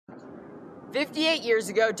58 years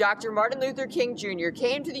ago, Dr. Martin Luther King Jr.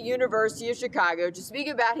 came to the University of Chicago to speak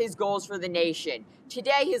about his goals for the nation.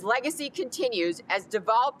 Today, his legacy continues as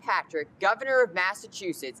Deval Patrick, governor of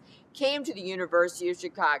Massachusetts, came to the University of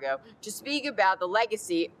Chicago to speak about the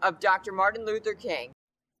legacy of Dr. Martin Luther King.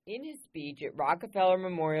 In his speech at Rockefeller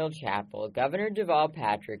Memorial Chapel, Governor Deval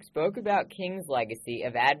Patrick spoke about King's legacy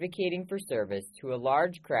of advocating for service to a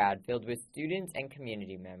large crowd filled with students and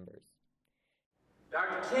community members.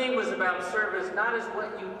 Dr. King was about service not as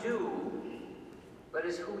what you do, but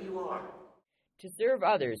as who you are. To serve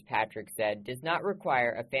others, Patrick said, does not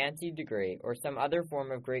require a fancy degree or some other form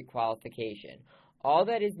of great qualification. All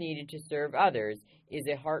that is needed to serve others is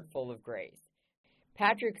a heart full of grace.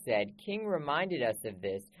 Patrick said King reminded us of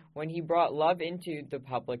this when he brought love into the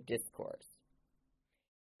public discourse.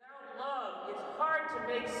 Without love, it's hard to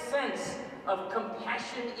make sense of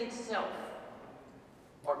compassion itself,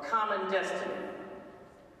 or common destiny,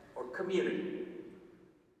 or community.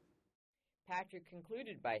 Patrick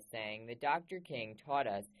concluded by saying that Dr. King taught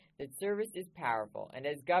us that service is powerful, and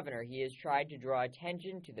as governor he has tried to draw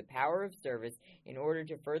attention to the power of service in order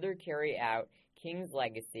to further carry out King's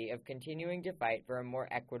legacy of continuing to fight for a more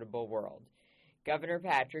equitable world. Governor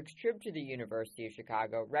Patrick's trip to the University of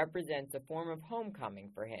Chicago represents a form of homecoming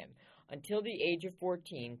for him. Until the age of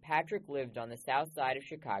 14, Patrick lived on the south side of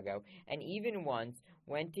Chicago and even once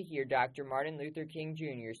went to hear Dr. Martin Luther King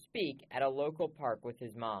Jr. speak at a local park with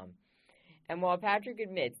his mom. And while Patrick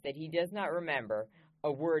admits that he does not remember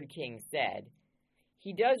a word King said,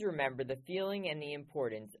 he does remember the feeling and the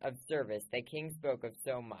importance of service that King spoke of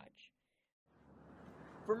so much.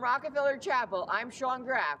 From Rockefeller Chapel, I'm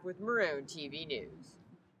Graf with Maroon TV News.